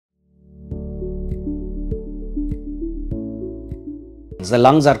The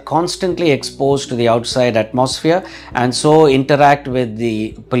lungs are constantly exposed to the outside atmosphere and so interact with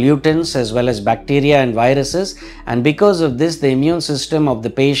the pollutants as well as bacteria and viruses, and because of this the immune system of the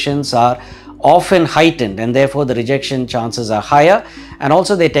patients are often heightened and therefore the rejection chances are higher, and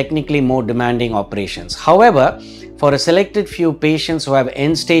also they're technically more demanding operations. However, for a selected few patients who have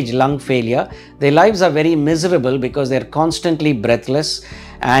end-stage lung failure, their lives are very miserable because they're constantly breathless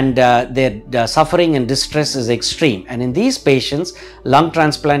and their suffering and distress is extreme. And in these patients, lung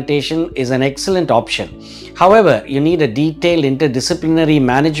transplantation is an excellent option. However, you need a detailed interdisciplinary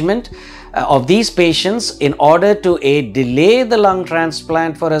management of these patients in order to delay the lung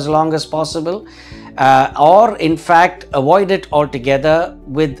transplant for as long as possible, or in fact avoid it altogether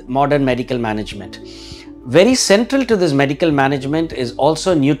with modern medical management. Very central to this medical management is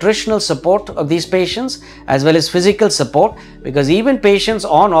also nutritional support of these patients as well as physical support, because even patients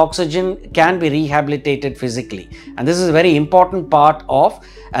on oxygen can be rehabilitated physically, and this is a very important part of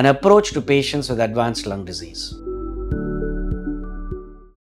an approach to patients with advanced lung disease.